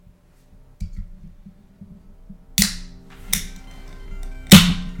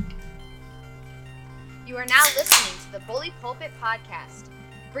You are now listening to the Bully Pulpit podcast,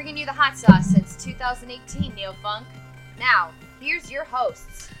 bringing you the hot sauce since 2018, Neofunk. Now, here's your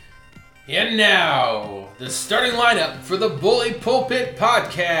hosts. And now, the starting lineup for the Bully Pulpit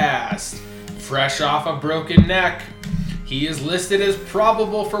podcast. Fresh off a broken neck, he is listed as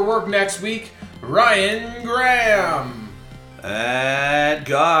probable for work next week, Ryan Graham. At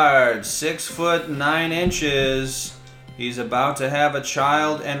guard, 6'9". He's about to have a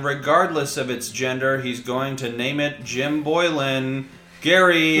child, and regardless of its gender, he's going to name it Jim Boylen,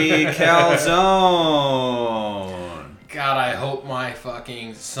 Gary Calzone. God, I hope my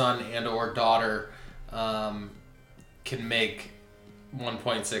fucking son and or daughter can make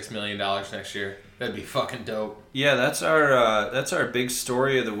 $1.6 million next year. That'd be fucking dope. Yeah, that's our big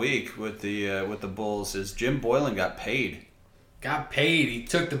story of the week with the Bulls is Jim Boylen got paid. Got paid. He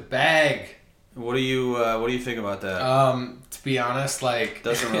took the bag. What do you think about that? To be honest, like,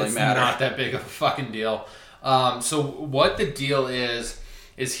 doesn't really it's matter. Not that big of a fucking deal. So what the deal is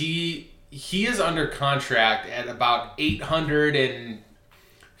he is under contract at about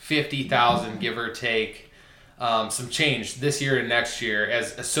 $850,000, give or take, some change this year and next year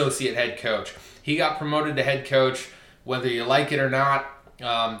as associate head coach. He got promoted to head coach, whether you like it or not.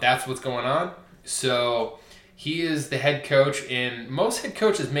 That's what's going on. So he is the head coach, and most head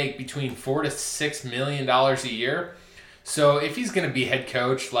coaches make between $4 to $6 million a year. So if he's going to be head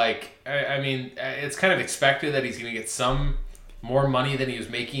coach, like, I mean, it's kind of expected that he's going to get some more money than he was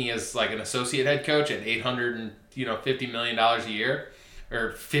making as like an associate head coach at $850 million a year,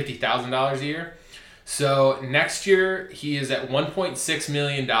 or $50,000 a year. So next year he is at $1.6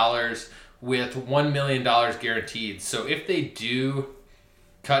 million with $1 million guaranteed. So if they do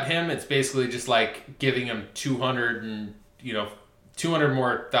cut him, it's basically just like giving him $200 more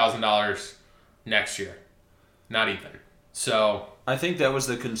 $1,000 next year. Not even. So I think that was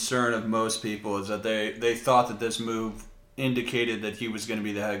the concern of most people, is that they thought that this move indicated that he was going to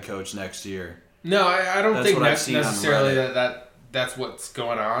be the head coach next year. No, I don't think necessarily that's what's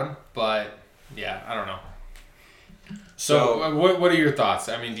going on, but yeah, I don't know. So what are your thoughts?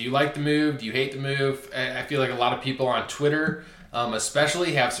 I mean, do you like the move? Do you hate the move? I feel like a lot of people on Twitter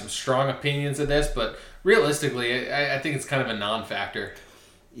especially have some strong opinions of this, but realistically, I think it's kind of a non-factor.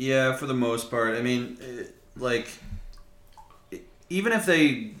 Yeah, for the most part. I mean, like, even if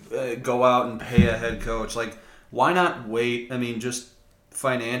they go out and pay a head coach, like, why not wait? I mean, just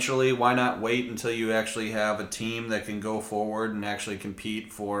financially, why not wait until you actually have a team that can go forward and actually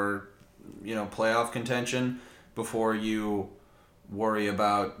compete for, playoff contention before you worry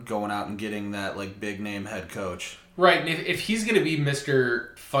about going out and getting that, like, big name head coach? Right, and if he's going to be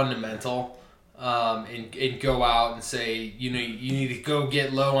Mr. Fundamental and go out and say, you need to go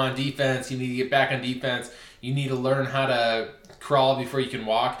get low on defense, you need to get back on defense, you need to learn how to crawl before you can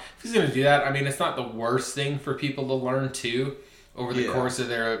walk. If he's going to do that, I mean, it's not the worst thing for people to learn, too, over the course of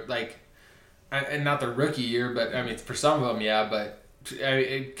their, like, and not their rookie year, but, I mean, for some of them, yeah, but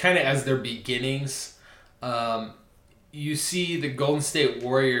kind of as their beginnings. You see the Golden State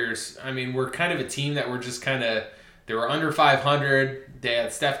Warriors, I mean, we're kind of a team that were just kind of, they were under 500. They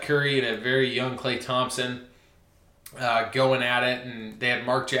had Steph Curry and a very young Klay Thompson going at it, and they had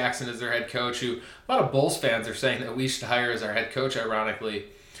Mark Jackson as their head coach, who a lot of Bulls fans are saying that we should hire as our head coach, ironically.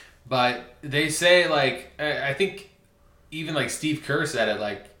 But they say, like, I think even like Steve Kerr said it,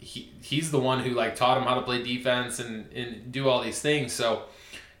 like, he's the one who like taught him how to play defense and do all these things. So,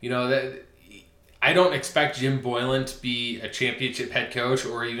 that I don't expect Jim Boylen to be a championship head coach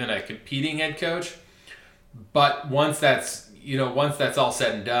or even a competing head coach. But once that's all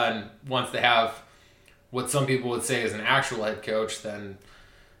said and done, once they have what some people would say is an actual head coach, then,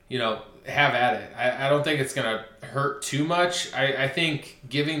 have at it. I don't think it's going to hurt too much. I think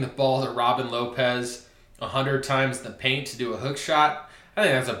giving the ball to Robin Lopez 100 times in the paint to do a hook shot, I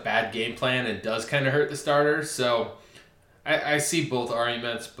think that's a bad game plan and does kind of hurt the starters. So I see both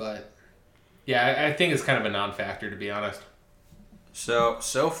arguments, but yeah, I think it's kind of a non-factor, to be honest. So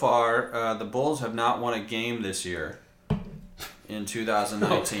far, the Bulls have not won a game this year in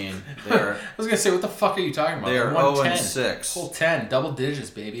 2019. I was going to say, what the fuck are you talking about? They are 0-6. Whole 10, double digits,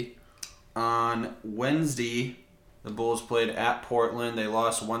 baby. On Wednesday, the Bulls played at Portland. They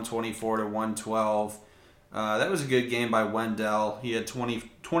lost 124-112. That was a good game by Wendell. He had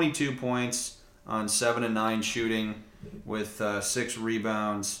 22 points on 7-9 shooting with 6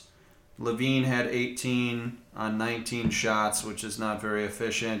 rebounds. Levine had 18 on 19 shots, which is not very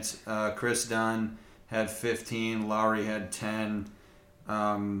efficient. Chris Dunn had 15. Lowry had 10.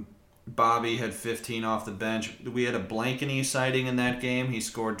 Bobby had 15 off the bench. We had a Blankeny sighting in that game. He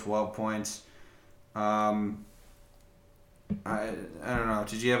scored 12 points. I don't know.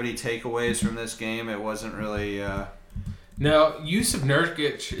 Did you have any takeaways from this game? It wasn't really. No, Yusuf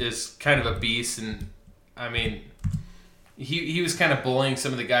Nurkic is kind of a beast, and I mean, he was kind of bullying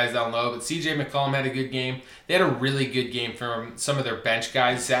some of the guys down low. But C.J. McCollum had a good game. They had a really good game from some of their bench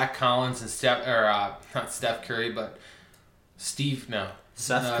guys, Zach Collins and not Steph Curry, but Seth Curry.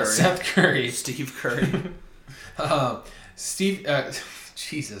 Seth Curry. Steve Curry.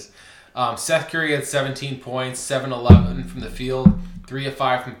 Jesus. Seth Curry had 17 points, 7-11 from the field, 3 of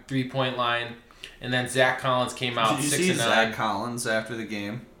 5 from 3-point line, and then Zach Collins came out 6-9. Did you see Zach Collins after the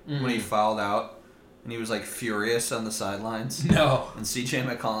game when he fouled out? And he was like furious on the sidelines. No. And C.J.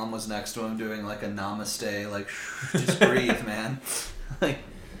 McCollum was next to him doing like a namaste, like just breathe, man. Like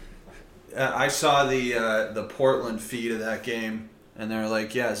I saw the Portland feed of that game, and they're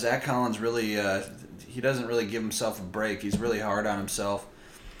like, yeah, Zach Collins really he doesn't really give himself a break. He's really hard on himself.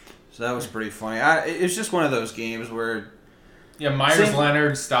 So that was pretty funny. It's just one of those games where... Yeah, Myers,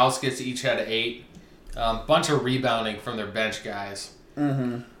 Leonard, Stauskas each had 8. Bunch of rebounding from their bench guys.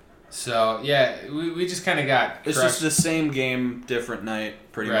 Mm-hmm. So, yeah, we just kind of got... It's just the same game, different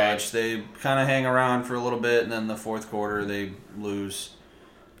night, pretty much. They kind of hang around for a little bit, and then the fourth quarter, they lose.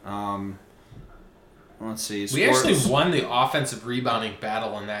 Let's see. We actually won the offensive rebounding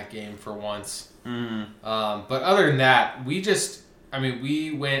battle in that game for once. Mm-hmm. But other than that, we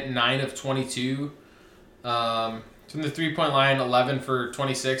went 9 of 22 from the 3-point line, 11 for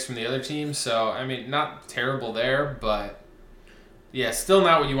 26 from the other team. So, I mean, not terrible there, but yeah, still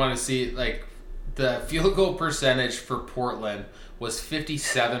not what you want to see. Like, the field goal percentage for Portland was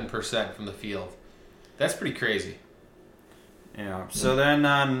 57% from the field. That's pretty crazy. Yeah. So then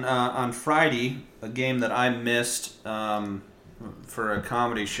on Friday, a game that I missed for a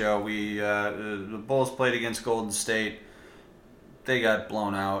comedy show, the Bulls played against Golden State. They got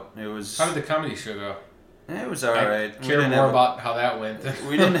blown out. It was. How did the comedy show go? It was all right. I care more about how that went.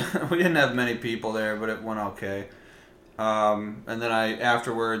 we didn't have many people there, but it went okay. And then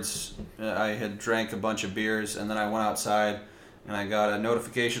afterwards I had drank a bunch of beers, and then I went outside and I got a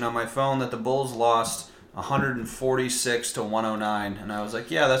notification on my phone that the Bulls lost 146 to 109, and I was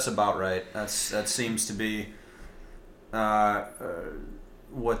like, yeah, that's about right. That seems to be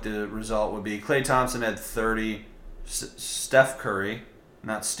what the result would be. Klay Thompson had 30. Steph Curry,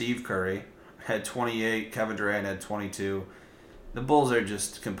 not Steve Curry, had 28. Kevin Durant had 22. The Bulls are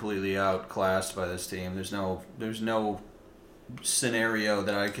just completely outclassed by this team. There's no scenario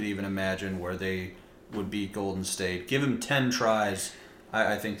that I could even imagine where they would beat Golden State. Give them 10 tries,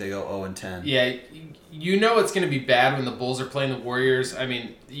 I think they go 0-10. Yeah, you know it's going to be bad when the Bulls are playing the Warriors. I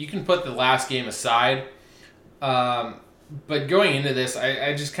mean, you can put the last game aside. But going into this,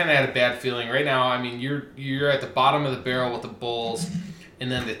 I just kind of had a bad feeling. Right now, I mean, you're at the bottom of the barrel with the Bulls,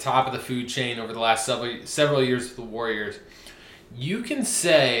 and then the top of the food chain over the last several years with the Warriors. You can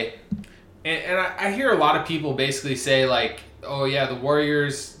say, and I hear a lot of people basically say, like, oh yeah, the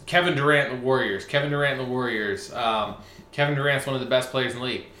Warriors, Kevin Durant and the Warriors. Kevin Durant's one of the best players in the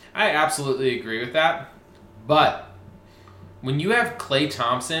league. I absolutely agree with that. But when you have Klay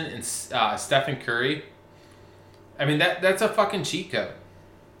Thompson and Stephen Curry, I mean, that's a fucking cheat code.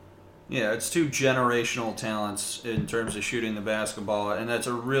 Yeah, it's 2 generational talents in terms of shooting the basketball, and that's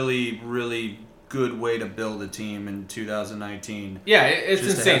a really, really good way to build a team in 2019. Yeah, it's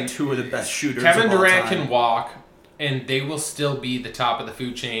just insane. To have 2 of the best shooters Kevin of all Durant time. can walk, and they will still be the top of the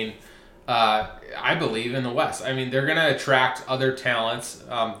food chain, I believe, in the West. I mean, they're going to attract other talents,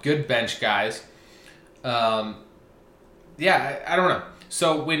 good bench guys. I don't know.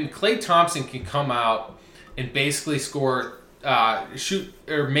 So when Klay Thompson can come out and basically shoot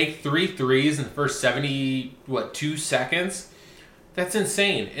or make 3 threes in the first 2 seconds, that's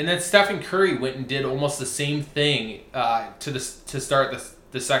insane. And then Stephen Curry went and did almost the same thing to start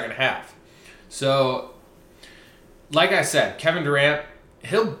the second half. So, like I said, Kevin Durant,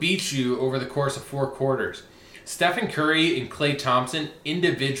 he'll beat you over the course of 4 quarters. Stephen Curry and Klay Thompson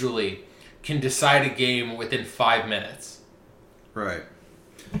individually can decide a game within 5 minutes. Right.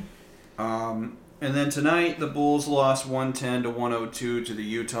 And then tonight, the Bulls lost 110 to 102 to the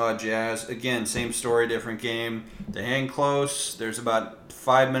Utah Jazz. Again, same story, different game. They hang close. There's about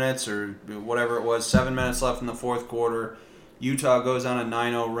 5 minutes or whatever it was, 7 minutes left in the fourth quarter. Utah goes on a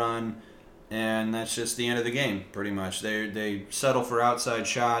 9-0 run, and that's just the end of the game, pretty much. They settle for outside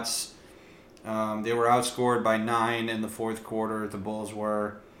shots. They were outscored by 9 in the fourth quarter, the Bulls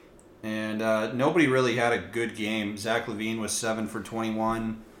were. And nobody really had a good game. Zach LaVine was 7 for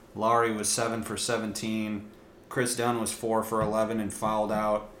 21. Lowry was 7 for 17. Chris Dunn was 4 for 11 and fouled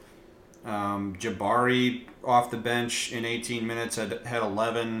out. Jabari off the bench in 18 minutes had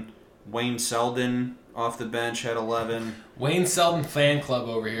 11. Wayne Selden off the bench, had 11. Wayne Selden fan club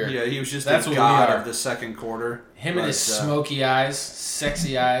over here. Yeah, he was just That's the what god we are. of the second quarter. Him and his smoky eyes,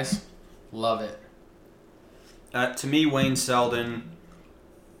 sexy eyes. Love it. To me, Wayne Selden,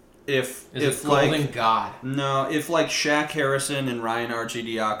 if golden god. No, if like Shaq Harrison and Ryan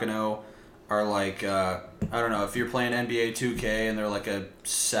Arcidiacono are like, I don't know, if you're playing NBA 2K and they're like a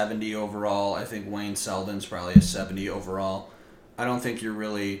 70 overall, I think Wayne Selden's probably a 70 overall. I don't think you're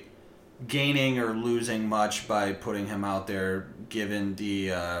really gaining or losing much by putting him out there, given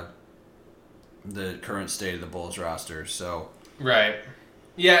the current state of the Bulls roster. So right,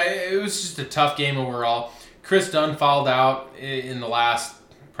 yeah, it was just a tough game overall. Chris Dunn fouled out in the last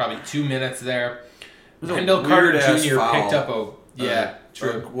probably 2 minutes there. Wendell Carter Jr. picked up a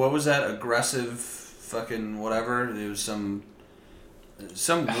true. What was that? Aggressive fucking whatever. It was some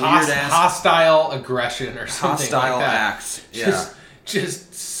weird ass hostile aggression or something hostile like that. acts. Yeah.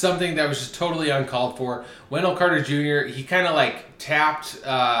 Just something that was just totally uncalled for. Wendell Carter Jr., he kind of like tapped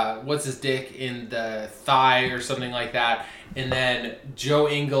what's his dick in the thigh or something like that. And then Joe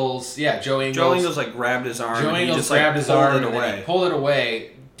Ingles like grabbed his arm. Joe Ingles grabbed his arm and then he pulled it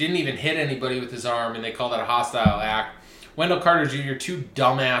away. Didn't even hit anybody with his arm, and they called that a hostile act. Wendell Carter Jr., 2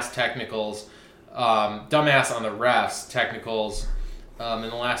 dumbass technicals, dumbass on the refs technicals in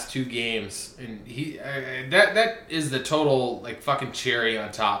the last 2 games, and he that is the total like fucking cherry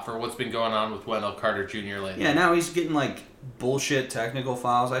on top for what's been going on with Wendell Carter Jr. lately. Yeah, now he's getting like bullshit technical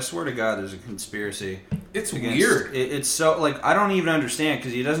fouls. I swear to God, there's a conspiracy. It's weird. It's so like I don't even understand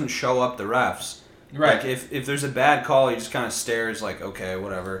because he doesn't show up the refs. Right. Like if there's a bad call, he just kind of stares like okay,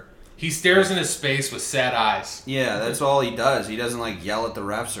 whatever. He stares in his space with sad eyes. Yeah, that's all he does. He doesn't like yell at the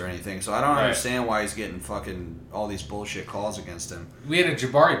refs or anything. So I don't understand why he's getting fucking all these bullshit calls against him. We had a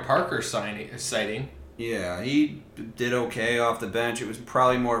Jabari Parker sighting. Yeah, he did okay off the bench. It was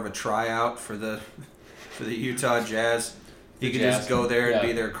probably more of a tryout for the Utah Jazz. He could just go there and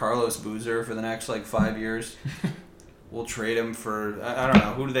be their Carlos Boozer for the next like 5 years. We'll trade him for I don't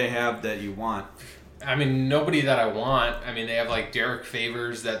know, who do they have that you want? I mean, nobody that I want. I mean, they have like Derek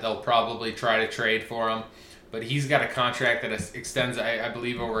Favors that they'll probably try to trade for him, but he's got a contract that extends, I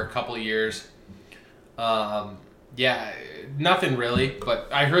believe, over a couple of years. Yeah, nothing really, but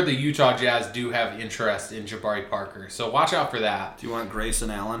I heard the Utah Jazz do have interest in Jabari Parker, so watch out for that. Do you want Grayson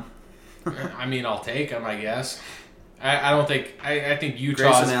Allen? I mean, I'll take him, I guess. I think Utah.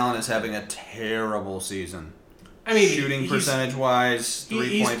 Grayson Allen is having a terrible season. I mean, shooting percentage wise, 3-point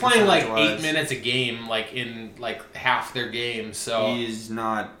he's playing like percentage-wise. 8 minutes a game, like in like half their games. So he's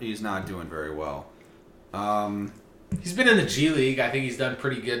not doing very well. He's been in the G League. I think he's done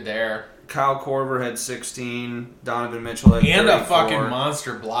pretty good there. Kyle Korver had 16. Donovan Mitchell had 34. And a fucking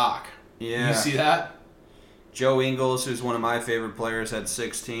monster block. Yeah. You see that? Joe Ingles, who's one of my favorite players, had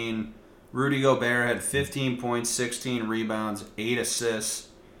 16. Rudy Gobert had 15 points, 16 rebounds, 8 assists,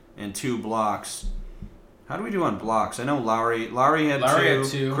 and 2 blocks. How do we do on blocks? I know Lowry had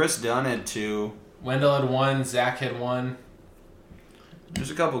 2. Chris Dunn had 2. Wendell had 1. Zach had 1.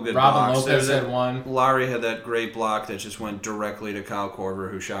 There's a couple good Robin blocks. Lopez had 1. Lowry had that great block that just went directly to Kyle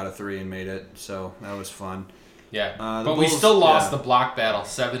Korver, who shot a 3 and made it. So that was fun. Yeah, but Bulls, we still lost the block battle,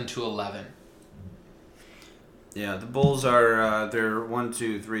 7-11. Yeah, the Bulls are they're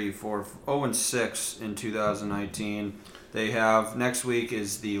 0-6 in 2019. They have next week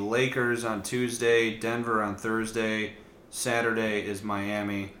is the Lakers on Tuesday, Denver on Thursday, Saturday is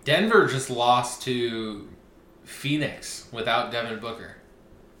Miami. Denver just lost to Phoenix without Devin Booker.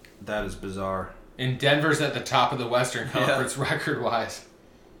 That is bizarre. And Denver's at the top of the Western Conference record-wise.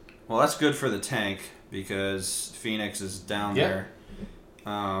 Well, that's good for the tank because Phoenix is down there.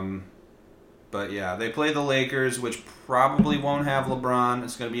 But yeah, they play the Lakers, which probably won't have LeBron.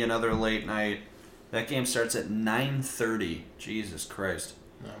 It's going to be another late night. That game starts at 9:30. Jesus Christ.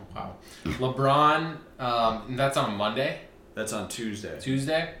 Oh, wow. LeBron, that's on Monday? That's on Tuesday.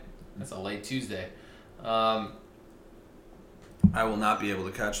 Tuesday? That's a late Tuesday. I will not be able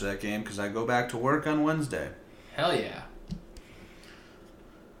to catch that game because I go back to work on Wednesday. Hell yeah.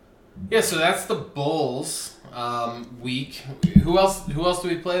 Yeah, so that's the Bulls week. Who else do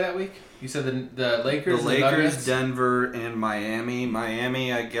we play that week? You said the Lakers, the Lakers, Denver, and Miami.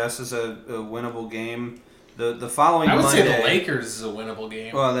 Miami, I guess, is a winnable game. The following Monday... I would say the Lakers is a winnable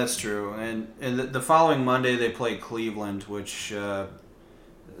game. Well, that's true. And the following Monday they play Cleveland, which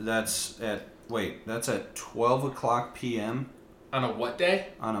that's at 12 o'clock p.m. On a what day?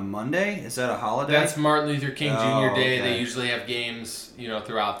 On a Monday? Is that a holiday? That's Martin Luther King Jr. Day. Okay. They usually have games,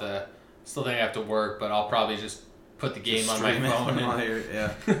 throughout the... Still think I have to work, but I'll probably just put the game on my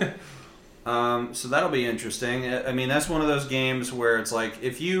phone. So that'll be interesting. I mean, that's one of those games where it's like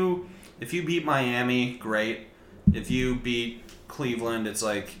if you if you beat Miami, great. If you beat Cleveland, it's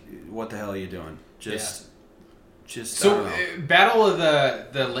like, what the hell are you doing? Just. So, battle of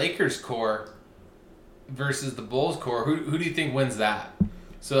the Lakers core versus the Bulls core. Who do you think wins that?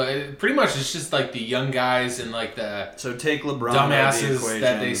 So pretty much it's just like the young guys and like the take LeBron dumbasses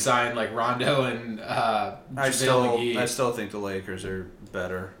that they signed, like Rondo and I still think the Lakers are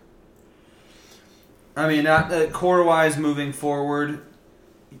better. I mean, core wise moving forward,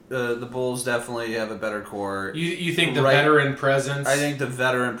 the Bulls definitely have a better core. You think the veteran presence? I think the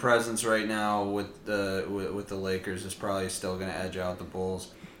veteran presence right now with the Lakers is probably still going to edge out the Bulls.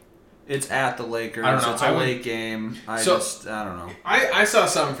 It's at the Lakers. I don't know. It's a late game. I don't know. I saw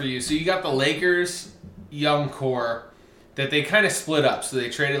something for you. So you got the Lakers young core that they kind of split up. So they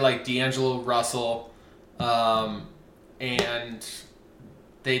traded like D'Angelo Russell, and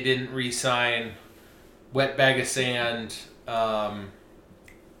they didn't re-sign Wet Bag of Sand.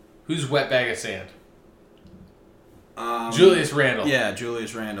 Who's Wet Bag of Sand? Julius Randle. Yeah,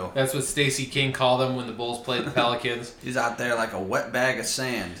 Julius Randle. That's what Stacey King called him when the Bulls played the Pelicans. He's out there like a wet bag of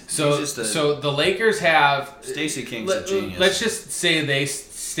sand. So the Lakers have... Stacey King's a genius. Let's just say they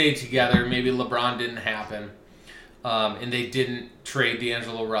stayed together. Maybe LeBron didn't happen. And they didn't trade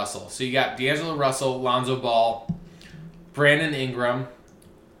D'Angelo Russell. So you got D'Angelo Russell, Lonzo Ball, Brandon Ingram,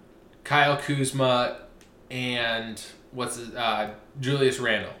 Kyle Kuzma, and Julius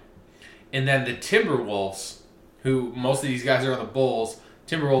Randle. And then the Timberwolves... who most of these guys are on the Bulls.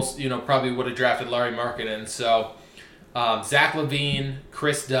 Timberwolves, probably would have drafted Larry Markkinen. So, Zach LaVine,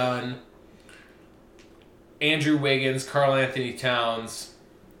 Chris Dunn, Andrew Wiggins, Karl Anthony Towns,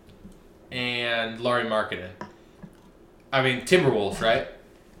 and Larry Markkinen. I mean, Timberwolves, right?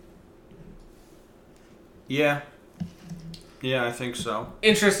 Yeah. Yeah, I think so.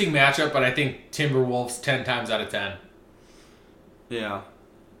 Interesting matchup, but I think Timberwolves 10 times out of 10. Yeah.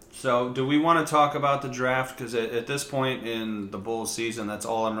 So, do we want to talk about the draft? Because at this point in the Bulls season, that's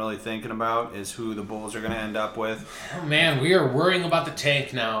all I'm really thinking about is who the Bulls are going to end up with. Oh, man, we are worrying about the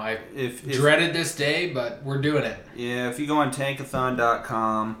tank now. I dreaded this day, but we're doing it. Yeah, if you go on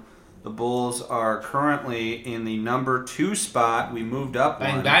tankathon.com, the Bulls are currently in the number 2 spot. We moved up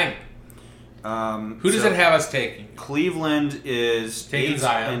one. Bang. Who does it have us taking? Cleveland is taking 8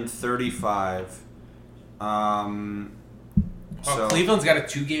 Zion. and 35. So, Cleveland's got a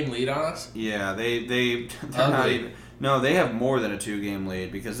 2-game lead on us? Yeah, they're not even. No, they have more than a 2-game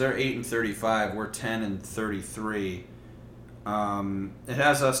lead because they're 8 and 35. We're 10 and 33. It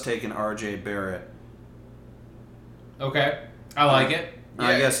has us taking R.J. Barrett. Okay, I like it. Yeah.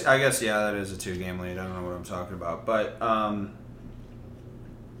 I guess, yeah, that is a 2-game lead. I don't know what I'm talking about, but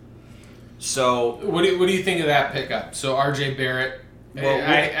so what do you think of that pickup? So R.J. Barrett. Well,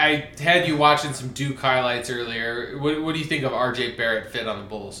 I had you watching some Duke highlights earlier. What do you think of R.J. Barrett fit on the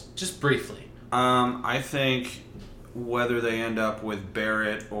Bulls? Just briefly. I think whether they end up with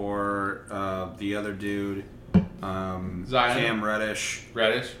Barrett or the other dude, Zion? Cam Reddish.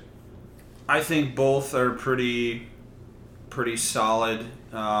 I think both are pretty solid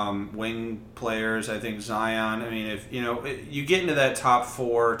wing players. I think Zion. I mean, if you get into that top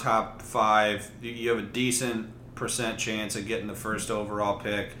 4, top 5, you have a decent percent chance of getting the first overall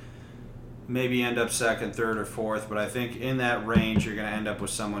pick. Maybe end up second, third, or fourth, but I think in that range you're going to end up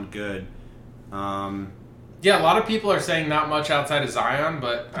with someone good. Yeah, a lot of people are saying not much outside of Zion,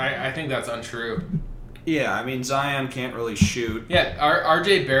 but I think that's untrue. Yeah, I mean, Zion can't really shoot. Yeah,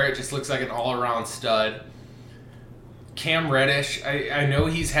 R.J. Barrett just looks like an all-around stud. Cam Reddish, I know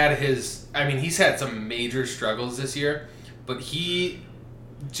he's had some major struggles this year, but he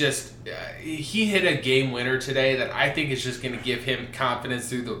hit a game winner today that I think is just going to give him confidence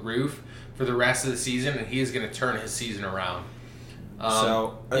through the roof for the rest of the season, and he is going to turn his season around.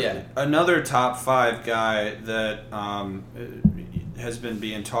 Another top 5 guy that has been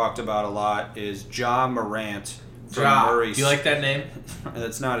being talked about a lot is Ja Morant from Murray. Do you like that name?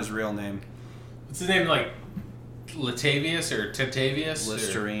 That's not his real name. What's his name, like Latavius or Tentavius?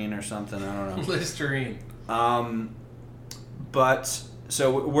 Listerine or something, I don't know. Listerine. But...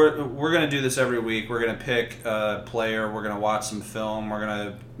 So we're going to do this every week. We're going to pick a player. We're going to watch some film. We're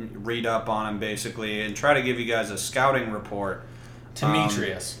going to read up on him, basically, and try to give you guys a scouting report.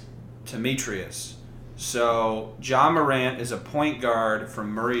 Demetrius. So Ja Morant is a point guard from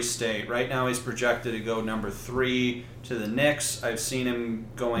Murray State. Right now he's projected to go number 3 to the Knicks. I've seen him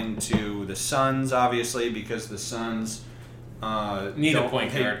going to the Suns, obviously, because the Suns need a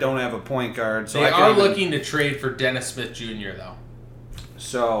point guard. Don't have a point guard. So they are looking to trade for Dennis Smith Jr., though.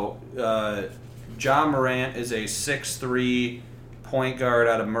 So, Ja Morant is a 6'3" point guard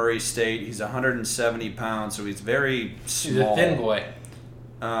out of Murray State. He's 170 pounds, so he's very small. He's a thin boy.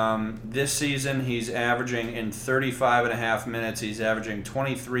 This season, he's averaging in 35.5 minutes, he's averaging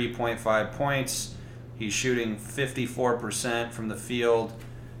 23.5 points. He's shooting 54% from the field.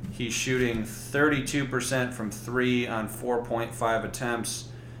 He's shooting 32% from 3 on 4.5 attempts.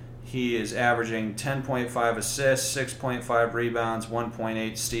 He is averaging 10.5 assists, 6.5 rebounds,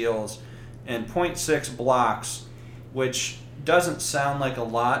 1.8 steals, and 0.6 blocks, which doesn't sound like a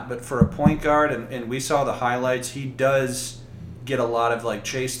lot, but for a point guard, and we saw the highlights, he does get a lot of like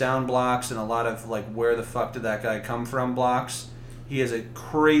chase down blocks and a lot of like where the fuck did that guy come from blocks. He is a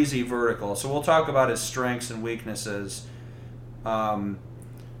crazy vertical. So we'll talk about his strengths and weaknesses.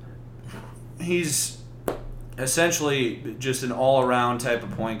 He's essentially just an all-around type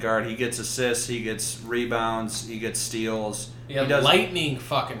of point guard. He gets assists, he gets rebounds, he gets steals. Yeah, lightning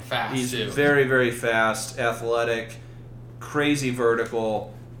fucking fast, he's too. Very, very fast, athletic, crazy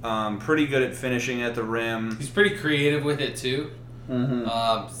vertical, pretty good at finishing at the rim. He's pretty creative with it, too.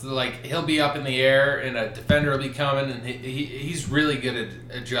 Mm-hmm. So like he'll be up in the air and a defender will be coming, and he's really good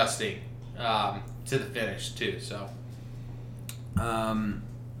at adjusting to the finish too. So,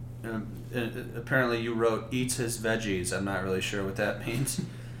 apparently you wrote eats his veggies. I'm not really sure what that means,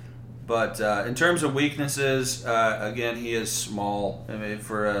 but in terms of weaknesses, again he is small. I mean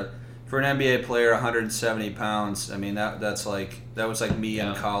for an NBA player, 170 pounds. I mean that was like me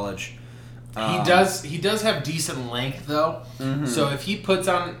in college. He does have decent length though, so if he puts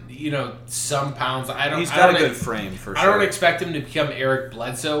on some pounds, he's got a good frame for sure. I don't expect him to become Eric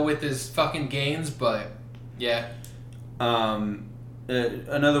Bledsoe with his fucking gains, but yeah.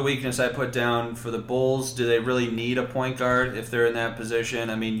 Another weakness I put down for the Bulls: do they really need a point guard if they're in that position?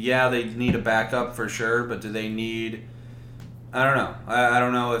 I mean, yeah, they need a backup for sure, but do they need? I don't know. I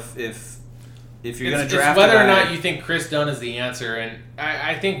don't know if you're going to draft whether or not you think Chris Dunn is the answer, and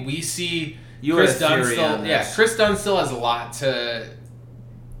I think we see Chris Dunn still. Yeah, Chris Dunn still has a lot to.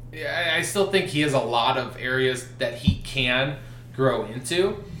 I still think he has a lot of areas that he can grow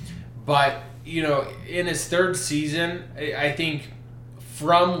into, but in his third season, I think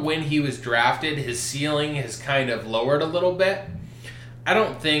from when he was drafted, his ceiling has kind of lowered a little bit. I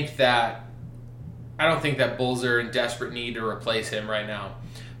don't think that Bulls are in desperate need to replace him right now.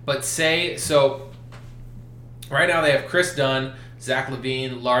 But right now they have Chris Dunn, Zach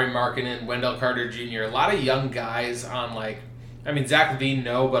LaVine, Lauri Markkanen, Wendell Carter Jr. A lot of young guys on Zach LaVine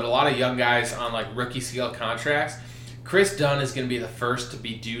no, but a lot of young guys on like rookie scale contracts. Chris Dunn is going to be the first to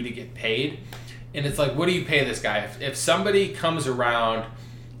be due to get paid. And it's like, what do you pay this guy? If somebody comes around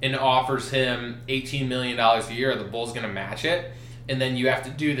and offers him $18 million a year, the Bulls going to match it. And then you have to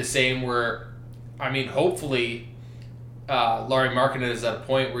do the same where, hopefully Lauri Markkanen is at a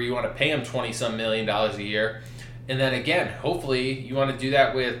point where you want to pay him $20-some million a year. And then again, hopefully you want to do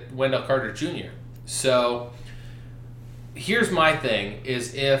that with Wendell Carter Jr. So here's my thing,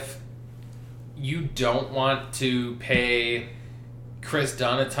 is if you don't want to pay Chris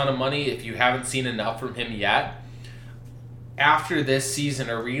Dunn a ton of money, if you haven't seen enough from him yet, after this season,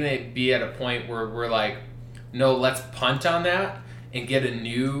 are we going to be at a point where we're like, no, let's punt on that and get a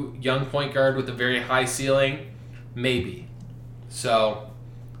new young point guard with a very high ceiling? Maybe. So,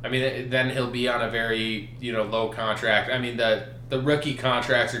 then he'll be on a very, low contract. The rookie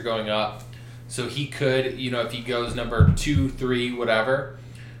contracts are going up. So he could, if he goes number 2, 3, whatever,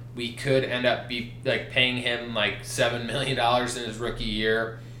 we could end up paying him like $7 million in his rookie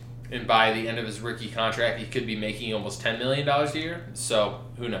year. And by the end of his rookie contract, he could be making almost $10 million a year. So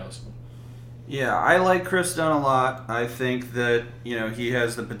who knows? Yeah, I like Chris Dunn a lot. I think that, he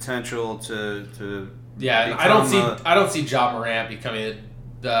has the potential to yeah, I don't see Ja Morant becoming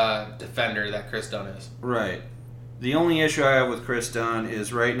the defender that Chris Dunn is. Right. The only issue I have with Chris Dunn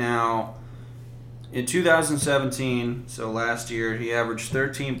is right now, in 2017, so last year, he averaged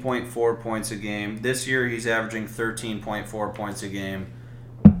 13.4 points a game. This year, he's averaging 13.4 points a game.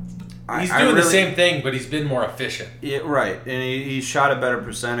 He's doing the same thing, but he's been more efficient. Yeah, right, and he shot a better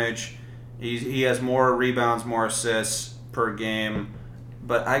percentage. He has more rebounds, more assists per game.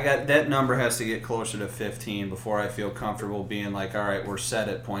 But that number has to get closer to 15 before I feel comfortable being like, all right, we're set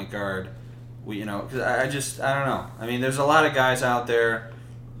at point guard. Because I don't know. There's a lot of guys out there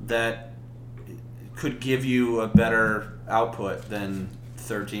that could give you a better output than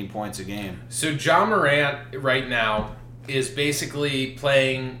 13 points a game. So Ja Morant right now is basically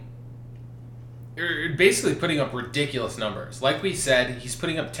putting up ridiculous numbers. Like we said, he's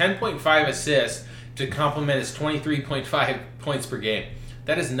putting up 10.5 assists to complement his 23.5 points per game.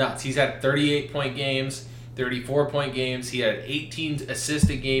 That is nuts. He's had 38-point games, 34-point games. He had an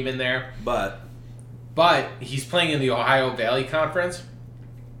 18-assisted game in there. But he's playing in the Ohio Valley Conference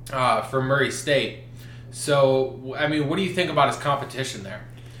for Murray State. So, what do you think about his competition there?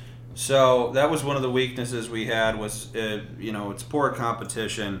 So that was one of the weaknesses we had was, it's poor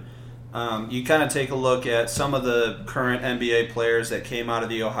competition. You kind of take a look at some of the current NBA players that came out of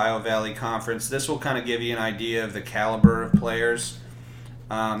the Ohio Valley Conference. This will kind of give you an idea of the caliber of players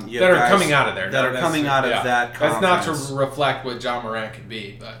that are coming out of there. That are coming out of that conference. That's not to reflect what John Morant could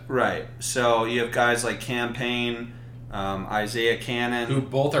be. But. Right. So you have guys like Cam Payne, Isaiah Cannon. Who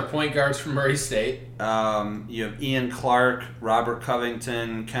both are point guards from Murray State. You have Ian Clark, Robert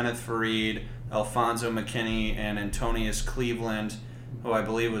Covington, Kenneth Fareed, Alfonso McKinney, and Antonius Cleveland, who I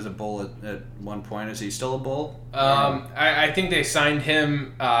believe was a Bull at one point. Is he still a Bull? I think they signed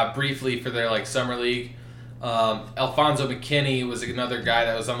him briefly for their summer league. Alfonso McKinney was another guy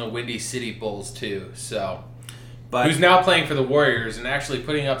that was on the Windy City Bulls too. So, who's now playing for the Warriors and actually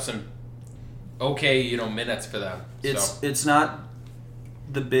putting up some okay, minutes for them. It's not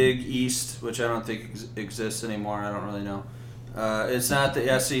the Big East, which I don't think exists anymore. I don't really know. It's not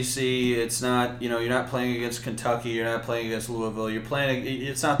the SEC. It's not, you're not playing against Kentucky. You're not playing against Louisville.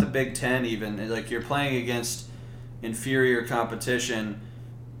 It's not the Big Ten even. You're playing against inferior competition.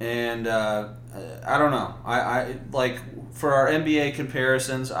 And I don't know. I for our NBA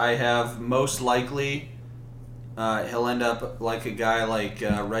comparisons, I have most likely he'll end up like a guy like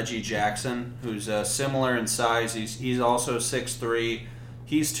Reggie Jackson, who's similar in size. He's also 6'3".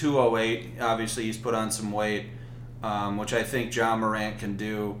 He's 208. Obviously, he's put on some weight, which I think John Morant can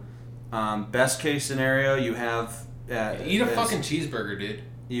do. Best case scenario, you have eat a fucking cheeseburger,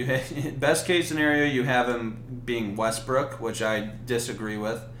 dude. Best case scenario, you have him being Westbrook, which I disagree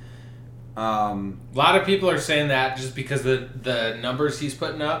with. A lot of people are saying that just because the numbers he's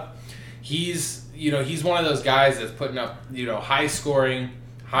putting up. He's one of those guys that's putting up high scoring,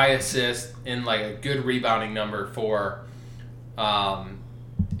 high assist, and a good rebounding number for.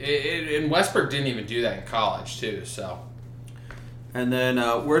 And Westbrook didn't even do that in college too. So. And then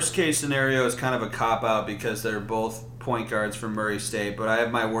worst case scenario is kind of a cop out because they're both point guards from Murray State, but I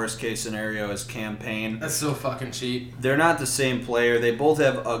have my worst case scenario as Cam Payne. That's so fucking cheap. They're not the same player. They both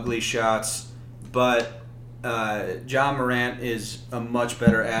have ugly shots, but John Morant is a much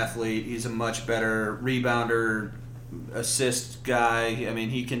better athlete. He's a much better rebounder, assist guy. I mean,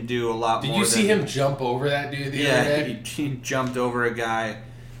 he can do a lot more. Did you see him jump over that dude the other day? He jumped over a guy.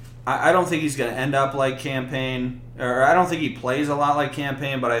 I don't think he's going to end up like Cam Payne, or I don't think he plays a lot like Cam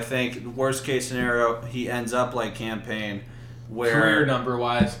Payne, but I think the worst case scenario, he ends up like Cam Payne. Career number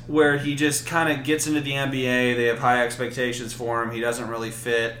wise. Where he just kind of gets into the NBA, they have high expectations for him, he doesn't really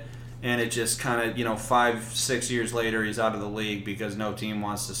fit, and it just kind of, 5-6 years later, he's out of the league because no team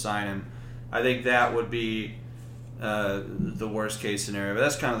wants to sign him. I think that would be the worst case scenario, but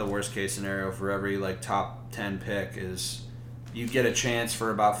that's kind of the worst case scenario for every top 10 pick is you get a chance for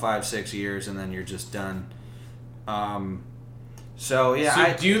about 5-6 years and then you're just done. So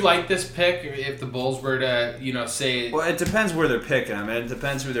do you like this pick if the Bulls were to say? Well, it depends where they're picking him. It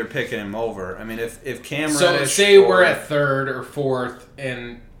depends who they're picking him over. I mean, if Cam Reddish. So say we're at third or fourth,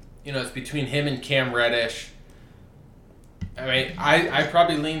 and it's between him and Cam Reddish. I mean, I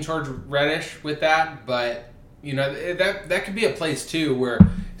probably lean towards Reddish with that, but that could be a place too where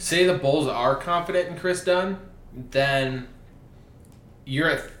say the Bulls are confident in Chris Dunn, then you're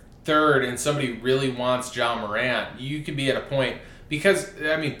at third and somebody really wants John Morant, you could be at a point because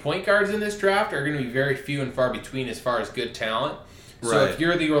point guards in this draft are going to be very few and far between as far as good talent. So if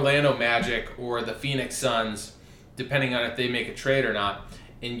you're the Orlando Magic or the Phoenix Suns, depending on if they make a trade or not,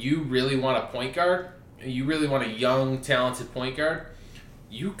 and you really want a point guard, you really want a young, talented point guard,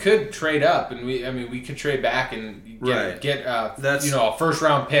 you could trade up, and we could trade back and get a first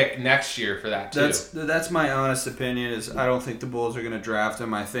round pick next year for that too. That's my honest opinion. Is I don't think the Bulls are going to draft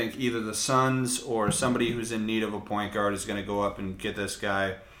him. I think either the Suns or somebody who's in need of a point guard is going to go up and get this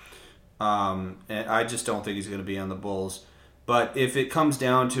guy. And I just don't think he's going to be on the Bulls. But if it comes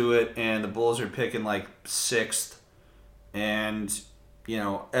down to it, and the Bulls are picking sixth, and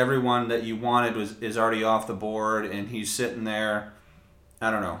everyone that you wanted is already off the board, and he's sitting there. I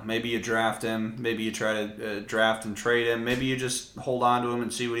don't know. Maybe you draft him. Maybe you try to draft and trade him. Maybe you just hold on to him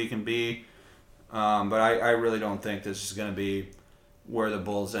and see what he can be. But I really don't think this is going to be where the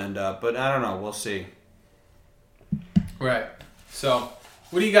Bulls end up. But I don't know. We'll see. Right. So,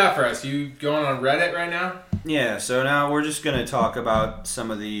 what do you got for us? You going on Reddit right now? Yeah. So now we're just going to talk about some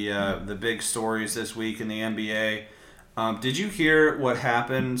of the big stories this week in the NBA. Did you hear what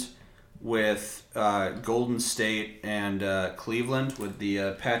happened with Golden State and Cleveland with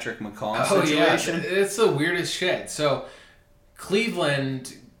the Patrick McCaw situation? Yeah, it's the weirdest shit. So Patrick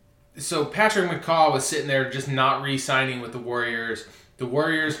McCaw was sitting there just not re-signing with the Warriors. The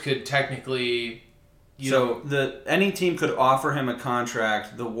Warriors could technically, Any team could offer him a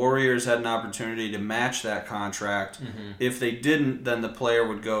contract. The Warriors had an opportunity to match that contract. Mm-hmm. If they didn't, then the player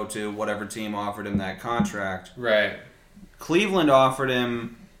would go to whatever team offered him that contract. Right. Cleveland offered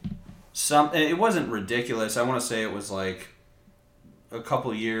him it wasn't ridiculous. I want to say it was like a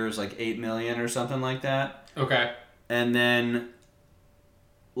couple years, like $8 million or something like that. Okay. And then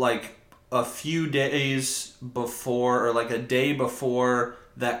like a few days before, or like a day before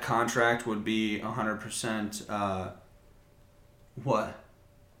that contract would be 100%. What?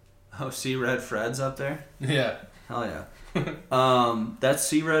 Oh, see Red Fred's up there? Yeah. Hell yeah. That's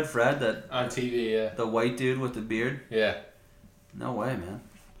See Red Fred, that on TV, yeah. the white dude with the beard? Yeah. No way, man.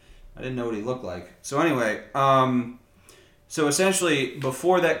 I didn't know what he looked like. So anyway, so essentially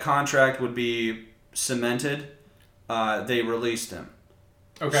before that contract would be cemented, they released him.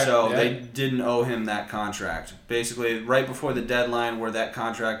 Okay. So they didn't owe him that contract. Basically, right before the deadline where that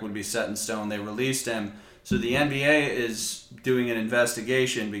contract would be set in stone, they released him. So the NBA is doing an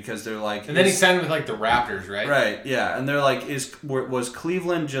investigation because they're like... And then he signed with like the Raptors, right? Right, yeah. And they're like, was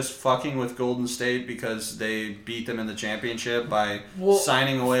Cleveland just fucking with Golden State because they beat them in the championship by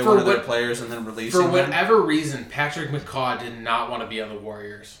signing away one of their players and then releasing them? For whatever reason, Patrick McCaw did not want to be on the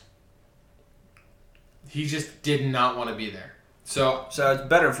Warriors. He just did not want to be there. So it's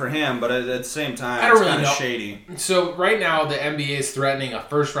better for him, but at the same time, it's kind of shady. So right now, the NBA is threatening a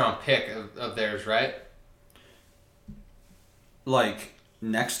first-round pick of theirs, right? Like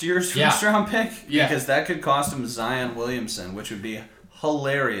next year's first-round pick? Yeah. Because that could cost him Zion Williamson, which would be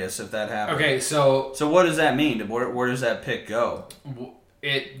hilarious if that happened. Okay, so what does that mean? Where does that pick go?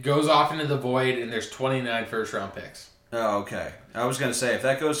 It goes off into the void, and there's 29 first-round picks. Oh, okay. I was going to say, if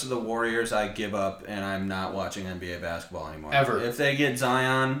that goes to the Warriors, I give up, and I'm not watching NBA basketball anymore. Ever. If they get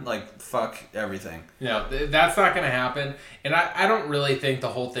Zion, like, fuck everything. No, that's not going to happen. And I don't really think the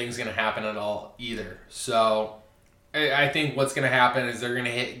whole thing's going to happen at all either. So I think what's going to happen is they're going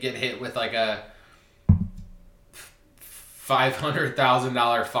to get hit with like a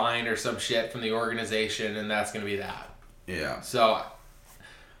 $500,000 fine or some shit from the organization, and that's going to be that. Yeah. So...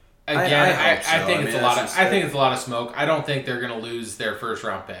 Again, I think it's a lot of. I think it's a lot of smoke. I don't think they're going to lose their first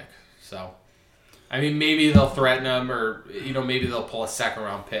round pick. So, I mean, maybe they'll threaten them, or maybe they'll pull a second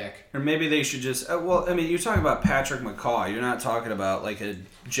round pick, or maybe they should just. You're talking about Patrick McCaw. You're not talking about like a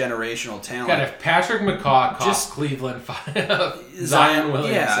generational talent. God, if Patrick McCaw cost Cleveland Zion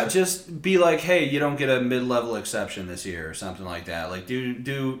Williamson, yeah, just be like, hey, you don't get a mid-level exception this year or something like that. Like,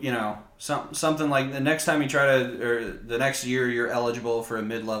 do something like the next time you try to, or the next year you're eligible for a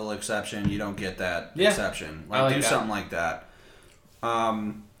mid-level exception, you don't get that exception. Like, do something like that.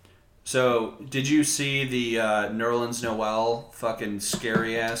 So, did you see the Nerlens Noel fucking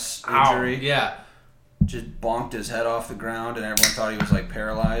scary-ass injury? Ow, yeah. Just bonked his head off the ground and everyone thought he was, like,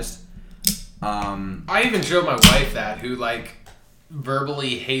 paralyzed. I even showed my wife that, who, like,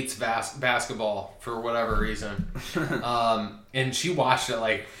 verbally hates basketball for whatever reason. And she watched it,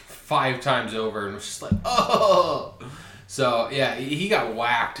 like, 5 times over and was just like, oh! So, yeah, he got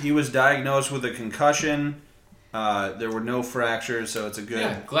whacked. He was diagnosed with a concussion. There were no fractures, so it's a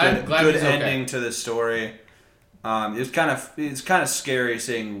good, good ending to the story. It's kind of scary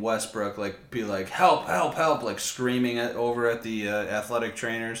seeing Westbrook be like help, help, help, like screaming over at the athletic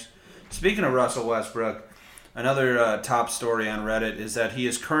trainers. Speaking of Russell Westbrook, another top story on Reddit is that he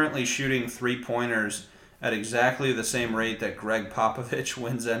is currently shooting 3-pointers at exactly the same rate that Greg Popovich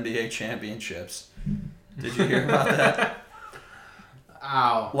wins NBA championships. Did you hear about that?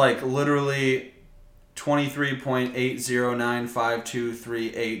 Ow! Like literally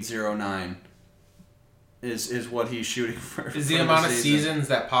 23.809523809 is what he's shooting for. Is the amount of seasons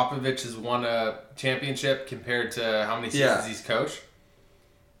that Popovich has won a championship compared to how many seasons he's coached?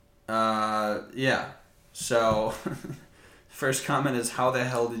 Yeah. So, first comment is, how the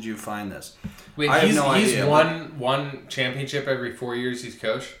hell did you find this? Wait, I have no idea. He's won one championship every 4 years he's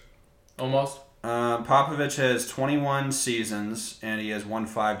coached? Almost? Popovich has 21 seasons, and he has won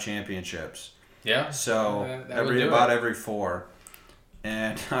 5 championships. Yeah. So, every 4.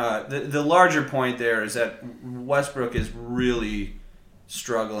 And the larger point there is that Westbrook is really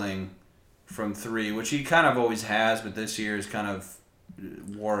struggling from 3, which he kind of always has, but this year is kind of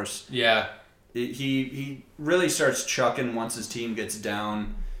worse. Yeah. He really starts chucking once his team gets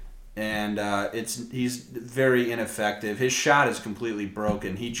down, and he's very ineffective. His shot is completely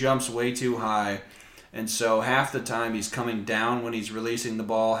broken. He jumps way too high, and so half the time he's coming down when he's releasing the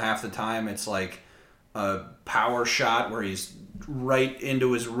ball. Half the time it's like a power shot where he's right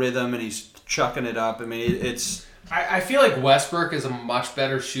into his rhythm and he's chucking it up. I mean, it's... I feel like Westbrook is a much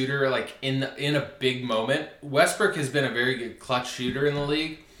better shooter, like in a big moment. Westbrook has been a very good clutch shooter in the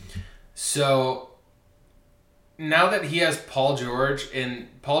league. So now that he has Paul George, and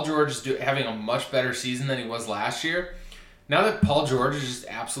Paul George is having a much better season than he was last year, now that Paul George is just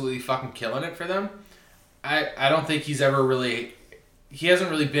absolutely fucking killing it for them, I don't think he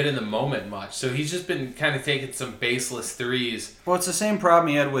hasn't really been in the moment much. So he's just been kind of taking some baseless threes. Well, it's the same problem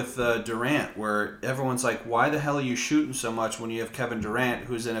he had with Durant, where everyone's like, why the hell are you shooting so much when you have Kevin Durant,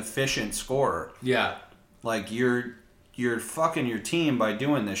 who's an efficient scorer? Yeah. Like, you're fucking your team by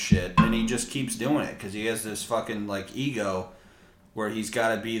doing this shit, and he just keeps doing it because he has this fucking, like, ego where he's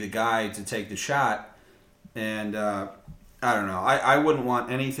got to be the guy to take the shot. And, I don't know. I wouldn't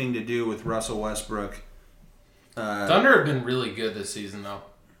want anything to do with Russell Westbrook. Thunder have been really good this season, though.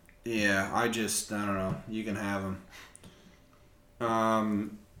 Yeah, I don't know. You can have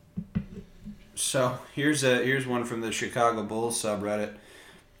them. So here's one from the Chicago Bulls subreddit.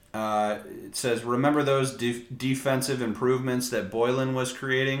 It says, remember those defensive improvements that Boylen was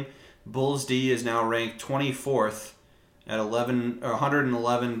creating? Bulls D is now ranked 24th at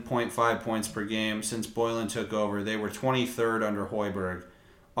 111.5 points per game since Boylen took over. They were 23rd under Hoiberg.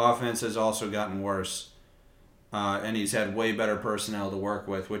 Offense has also gotten worse. And he's had way better personnel to work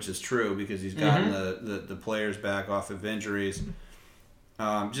with, which is true because he's gotten the players back off of injuries.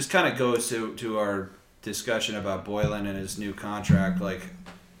 Just kind of goes to our discussion about Boylen and his new contract. Like,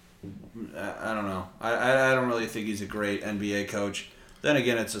 I don't know. I don't really think he's a great NBA coach. Then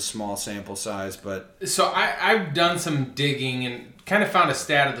again, it's a small sample size. But so I've done some digging and kind of found a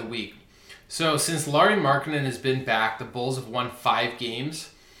stat of the week. So since Lauri Markkanen has been back, the Bulls have won 5 games.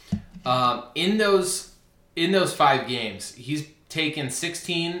 In those 5 games, he's taken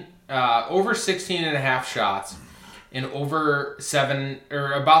over 16 and a half shots and over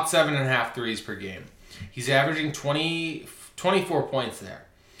about 7.5 threes per game. He's averaging 24 points there.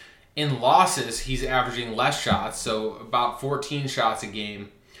 In losses, he's averaging less shots, so about 14 shots a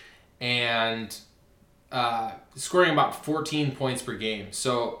game, and scoring about 14 points per game.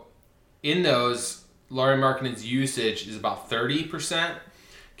 So in those, Lauri Markkanen's usage is about 30%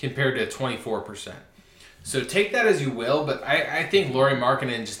 compared to 24%. So take that as you will, but I think Lauri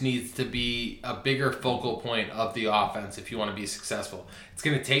Markkanen just needs to be a bigger focal point of the offense if you want to be successful. It's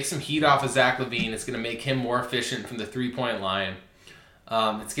going to take some heat off of Zach LaVine. It's going to make him more efficient from the three-point line.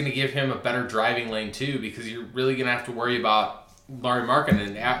 It's going to give him a better driving lane too, because you're really going to have to worry about Lauri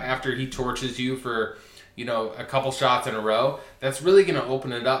Markkanen after he torches you for a couple shots in a row. That's really going to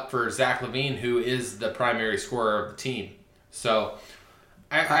open it up for Zach LaVine, who is the primary scorer of the team. So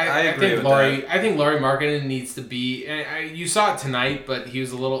I agree with that. I think Lauri Markkanen needs to be. You saw it tonight, but he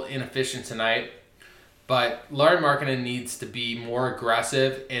was a little inefficient tonight. But Lauri Markkanen needs to be more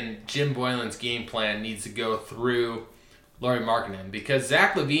aggressive, and Jim Boylen's game plan needs to go through Lauri Markkanen, because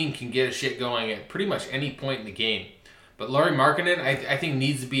Zach LaVine can get his shit going at pretty much any point in the game. But Lauri Markkanen, I think,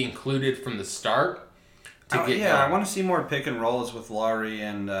 needs to be included from the start. I want to see more pick and rolls with Lauri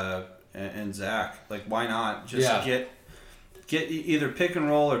and Zach. Like, why not get either pick and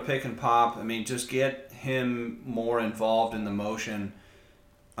roll or pick and pop? I mean, just get him more involved in the motion.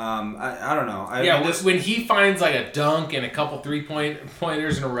 I don't know. When he finds like a dunk and a couple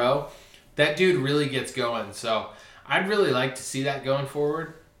three-pointers in a row, that dude really gets going. So I'd really like to see that going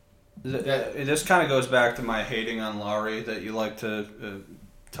forward. This kind of goes back to my hating on Lauri that you like to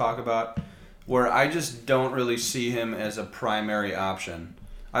talk about, where I just don't really see him as a primary option.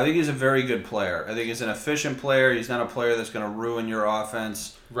 I think he's a very good player. I think he's an efficient player. He's not a player that's going to ruin your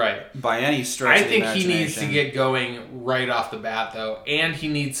offense by any stretch of the imagination. I think he needs to get going right off the bat, though, and he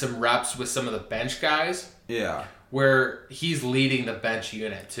needs some reps with some of the bench guys. Yeah. Where he's leading the bench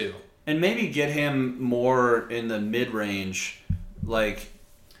unit, too. And maybe get him more in the mid-range,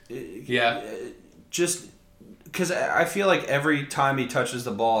 just because I feel like every time he touches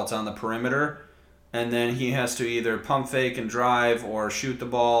the ball, it's on the perimeter, and then he has to either pump fake and drive or shoot the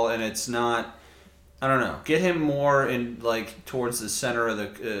ball, and it's not. I don't know. Get him more in towards the center of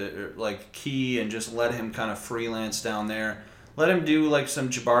the key, and just let him kind of freelance down there. Let him do some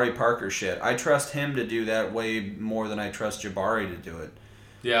Jabari Parker shit. I trust him to do that way more than I trust Jabari to do it.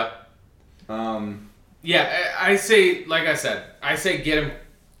 Yeah. I say, like I said, get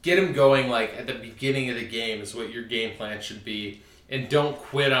him going at the beginning of the game is what your game plan should be, and don't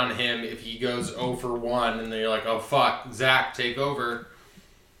quit on him if he goes 0 for 1 and then you're like, oh fuck, Zach, take over.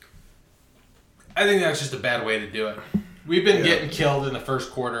 I think that's just a bad way to do it. We've been getting killed in the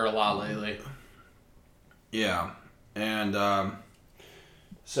first quarter a lot lately. Yeah, and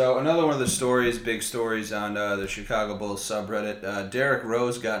so another one of the big stories on the Chicago Bulls subreddit, Derrick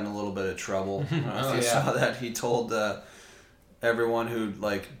Rose got in a little bit of trouble. I don't know if you saw that. He told everyone who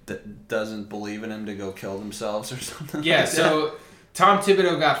doesn't believe in him to go kill themselves or something. Yeah, so Tom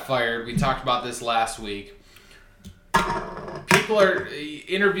Thibodeau got fired. We talked about this last week.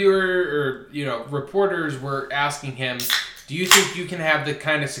 reporters were asking him, do you think you can have the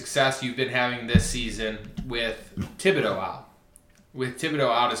kind of success you've been having this season with Thibodeau out? With Thibodeau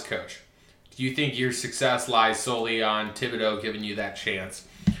out as coach? Do you think your success lies solely on Thibodeau giving you that chance?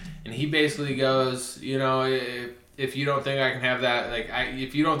 And he basically goes, if you don't think I can have that,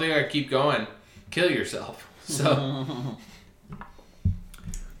 if you don't think I keep going, kill yourself. So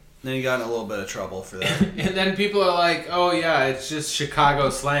then he got in a little bit of trouble for that. And then people are like, oh yeah, it's just Chicago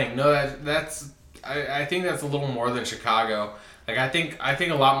slang. No, I think that's a little more than Chicago. I think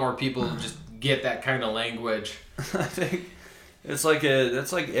a lot more people just get that kind of language. I think that's like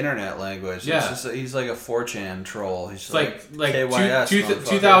internet language. Yeah. It's just, he's like a 4chan troll. He's it's like KYS,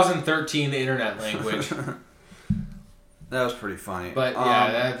 2013 internet language. That was pretty funny. But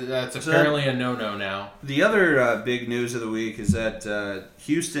yeah, that's apparently a no-no now. The other big news of the week is that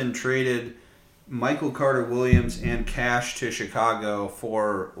Houston traded Michael Carter-Williams and cash to Chicago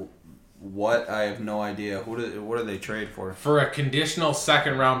for what? I have no idea. What do they trade for? For a conditional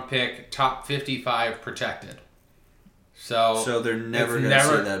second-round pick, top 55 protected. So they're never going to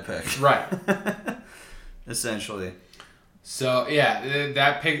see that pick. Right. Essentially. So, yeah,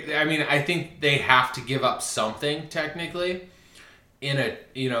 that pick, I think they have to give up something, technically, in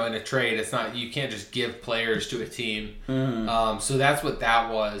a trade. It's not, you can't just give players to a team. Mm-hmm. So that's what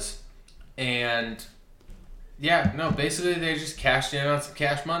that was. And, yeah, no, basically they just cashed in on some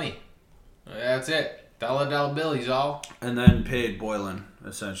cash money. That's it. Dollar billies, all. And then paid Boylen,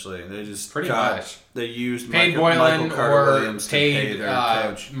 essentially. They just pretty much. They used paid Michael Boylen Carter-Williams or to pay paid their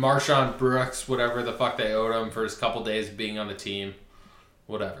coach. Marshawn Brooks, whatever the fuck they owed him for his couple days of being on the team.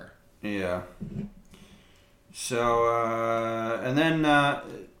 Whatever. Yeah. So, and then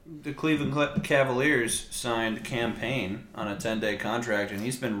the Cleveland Cavaliers signed Campaign on a 10-day contract, and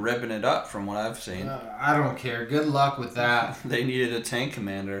he's been ripping it up from what I've seen. I don't care. Good luck with that. They needed a tank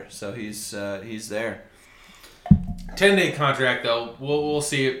commander, so he's there. 10-day contract, though. We'll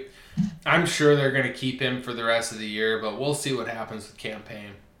see. I'm sure they're going to keep him for the rest of the year, but we'll see what happens with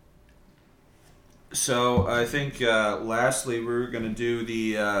Campaign. So I think lastly we're going to do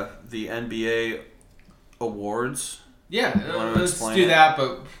the NBA awards. Yeah, let's do that,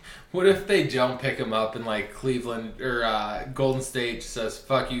 but what if they don't pick him up and Cleveland or Golden State says,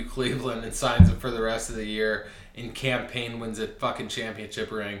 fuck you, Cleveland, and signs him for the rest of the year, and Campaign wins a fucking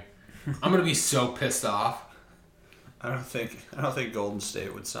championship ring? I'm going to be so pissed off. I don't think Golden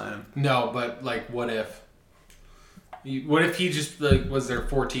State would sign him. No, but what if? What if he just was their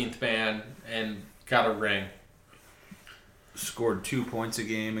 14th man and got a ring? Scored 2 points a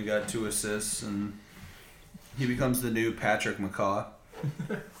game and got 2 assists, and he becomes the new Patrick McCaw.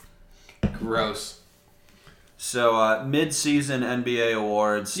 Gross. So mid-season NBA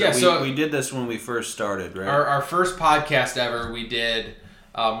awards. So we did this when we first started, right? Our first podcast ever we did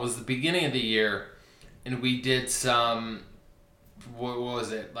was the beginning of the year. And we did some, what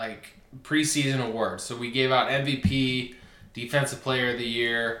was it, preseason awards. So we gave out MVP, Defensive Player of the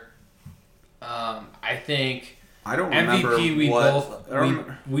Year. I think I don't remember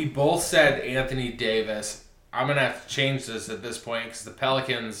MVP. We both said Anthony Davis. I'm gonna have to change this at this point because the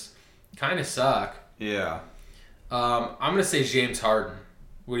Pelicans kind of suck. Yeah. I'm gonna say James Harden.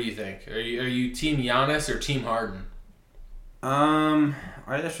 What do you think? Are you Team Giannis or Team Harden? I'd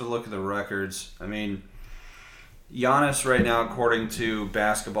have to look at the records. Giannis right now, according to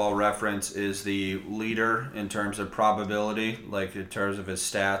Basketball Reference, is the leader in terms of probability, in terms of his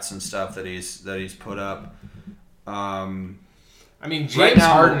stats and stuff that he's put up. James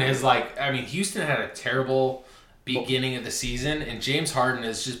Harden is Houston had a terrible beginning of the season, and James Harden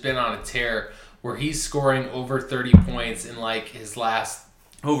has just been on a tear where he's scoring over 30 points in his last...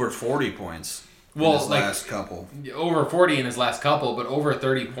 Over 40 points in his last couple. Over 40 in his last couple, but over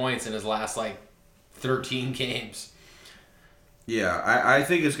 30 points in his last 13 games. Yeah, I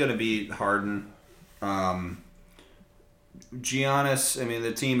think it's going to be Harden. Giannis,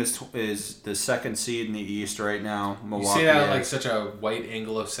 the team is the second seed in the East right now. Milwaukee. You say that like such a white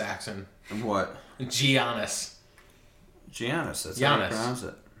Anglo-Saxon. What? Giannis. That's how you pronounce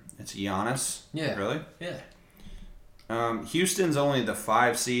it. It's Giannis? Yeah. Really? Yeah. Houston's only the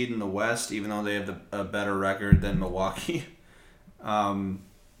 5 seed in the West, even though they have a better record than Milwaukee.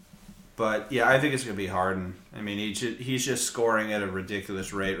 But yeah, I think it's going to be Harden. He's just scoring at a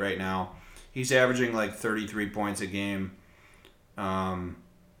ridiculous rate right now. He's averaging 33 points a game. And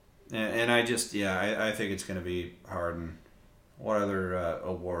I think it's going to be Harden. What other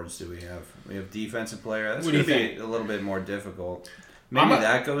awards do we have? We have Defensive Player. That's going to be a little bit more difficult. Maybe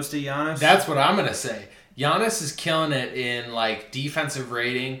that goes to Giannis? That's what I'm going to say. Giannis is killing it in defensive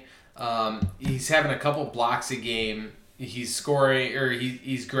rating. He's having a couple blocks a game. He's scoring, or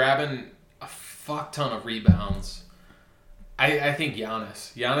he's grabbing a fuck ton of rebounds. I think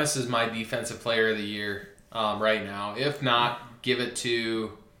Giannis. Giannis is my defensive player of the year right now. If not, give it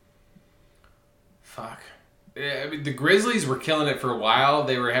to... Fuck. I mean, the Grizzlies were killing it for a while.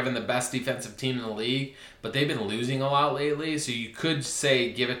 They were having the best defensive team in the league, but they've been losing a lot lately. So you could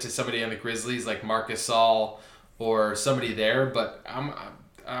say give it to somebody on the Grizzlies like Marcus Gasol or somebody there, but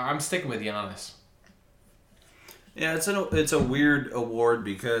I'm sticking with Giannis. Yeah, it's a weird award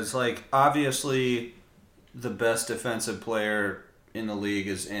because, like, obviously the best defensive player in the league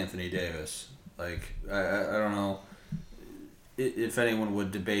is Anthony Davis. Like, I don't know if anyone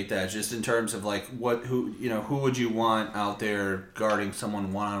would debate that, just in terms of, like, who would you want out there guarding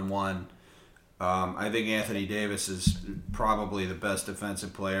someone one-on-one? I think Anthony Davis is probably the best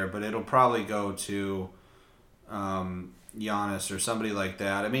defensive player, but it'll probably go to Giannis or somebody like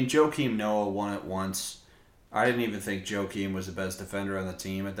that. I mean, Joakim Noah won it once. I didn't even think Joakim was the best defender on the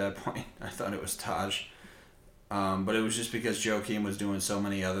team at that point. I thought it was Taj. But it was just because Joakim was doing so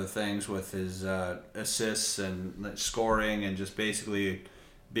many other things with his assists and scoring and just basically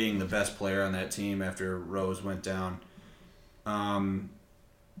being the best player on that team after Rose went down. I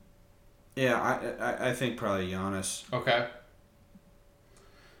think probably Giannis. Okay.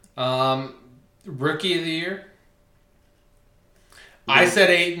 Rookie of the year? I said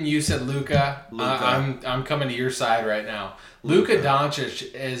Ayton, you said Luka. I'm coming to your side right now. Luka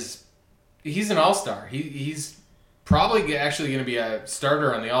Doncic he's an all-star. He's probably actually going to be a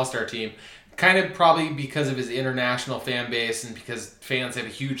starter on the all-star team. Kind of probably because of his international fan base and because fans have a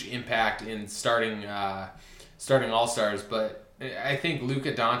huge impact in starting all-stars. But I think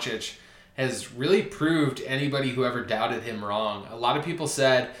Luka Doncic has really proved anybody who ever doubted him wrong. A lot of people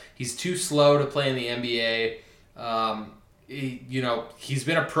said he's too slow to play in the NBA. He's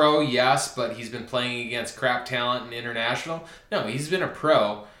been a pro, yes, but he's been playing against crap talent in international. No, he's been a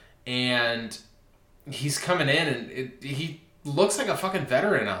pro, and he's coming in, and he looks like a fucking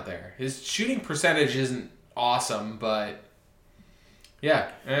veteran out there. His shooting percentage isn't awesome, but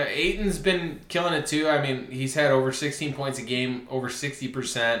yeah. Ayton's been killing it too. I mean, he's had over 16 points a game, over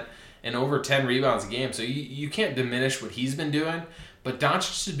 60%, and over 10 rebounds a game. So you can't diminish what he's been doing, but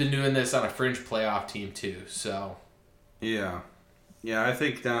Doncic has been doing this on a fringe playoff team too, so... Yeah, I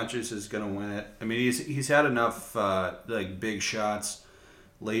think Doncic is going to win it. I mean, he's had enough big shots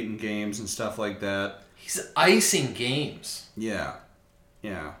late in games and stuff like that. He's icing games. Yeah.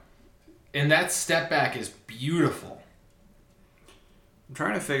 And that step back is beautiful. I'm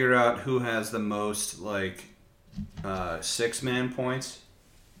trying to figure out who has the most six-man points.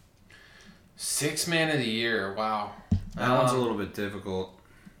 Six-man of the year, wow. That one's a little bit difficult.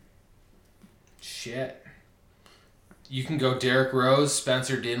 Shit. You can go Derrick Rose,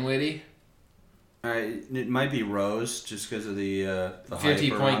 Spencer Dinwiddie. It might be Rose just because of the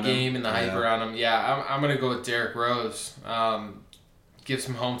 50-point game and the hype around him. Yeah, I'm going to go with Derrick Rose. Give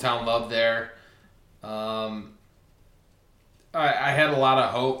some hometown love there. I had a lot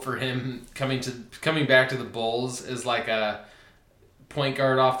of hope for him coming back to the Bulls as like a point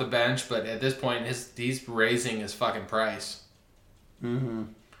guard off the bench, but at this point he's raising his fucking price. Mm-hmm.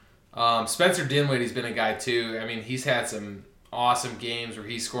 Spencer Dinwiddie's been a guy too. I mean, he's had some awesome games where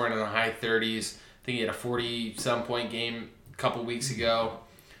he's scoring in the high 30s. I think he had a 40-some point game a couple weeks ago.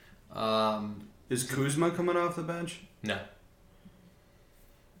 Is Kuzma coming off the bench? No.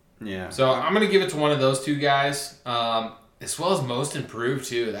 Yeah. So I'm going to give it to one of those two guys, as well as most improved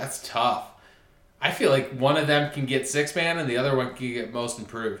too. That's tough. I feel like one of them can get six-man and the other one can get most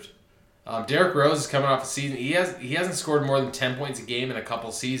improved. Derrick Rose is coming off a season. He hasn't scored more than 10 points a game in a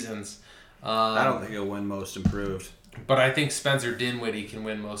couple seasons. I don't think he'll win most improved. But I think Spencer Dinwiddie can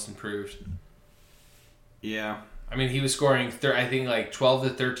win most improved. Yeah. I mean, he was scoring, 12 to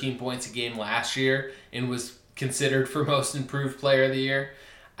 13 points a game last year and was considered for most improved player of the year.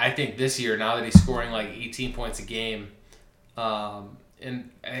 I think this year, now that he's scoring 18 points a game and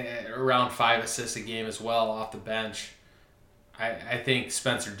around 5 assists a game as well off the bench, I think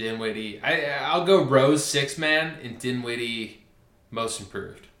Spencer Dinwiddie... I'll go Rose six-man and Dinwiddie most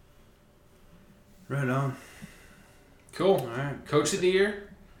improved. Right on. Cool. All right. Coach of the year?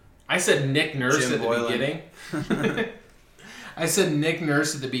 I said Nick Nurse Jim at the Boylen. beginning. I said Nick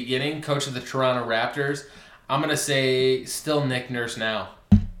Nurse at the beginning, coach of the Toronto Raptors. I'm going to say still Nick Nurse now.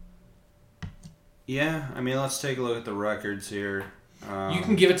 Yeah, I mean, let's take a look at the records here. You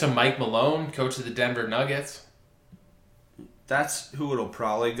can give it to Mike Malone, coach of the Denver Nuggets. That's who it'll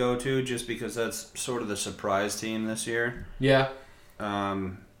probably go to, just because that's sort of the surprise team this year. Yeah.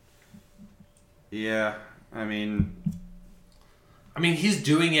 Yeah, I mean, he's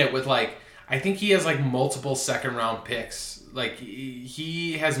doing it with I I think he has like multiple second round picks. Like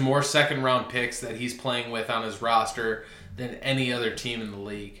he has more second round picks that he's playing with on his roster than any other team in the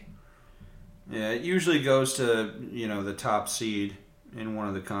league. Yeah, it usually goes to, the top seed in one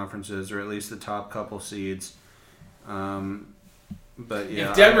of the conferences, or at least the top couple seeds. But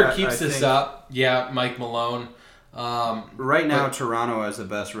yeah, if Denver keeps this up, Mike Malone. Right now, Toronto has the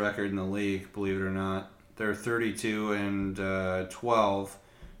best record in the league, believe it or not. They're 32-12,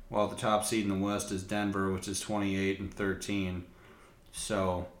 while the top seed in the West is Denver, which is 28-13.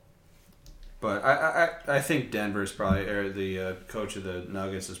 So, but I think Denver's probably, or the coach of the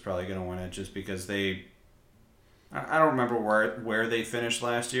Nuggets is probably going to win it, just because I don't remember where they finished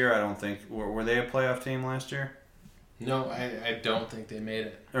last year. I don't think, were they a playoff team last year? No, I don't think they made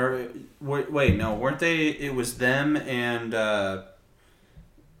it. Or wait, no, weren't they? It was them and the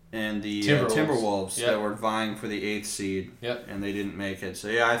Timberwolves that were vying for the 8th seed. Yep. And they didn't make it. So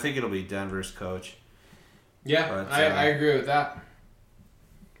yeah, I think it'll be Denver's coach. Yeah, but, I agree with that.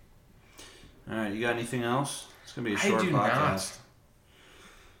 All right, you got anything else? It's gonna be a short podcast. Not.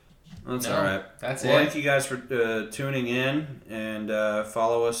 That's all right. That's well, it. Thank you guys for tuning in, and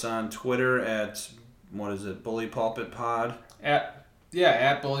follow us on Twitter at Bully Pulpit Pod. At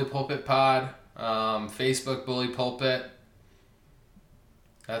Bully Pulpit Pod. Facebook Bully Pulpit.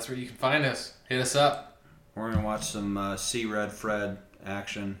 That's where you can find us. Hit us up. We're gonna watch some See Red Fred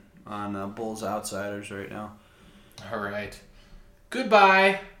action on Bulls Outsiders right now. All right.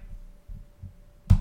 Goodbye.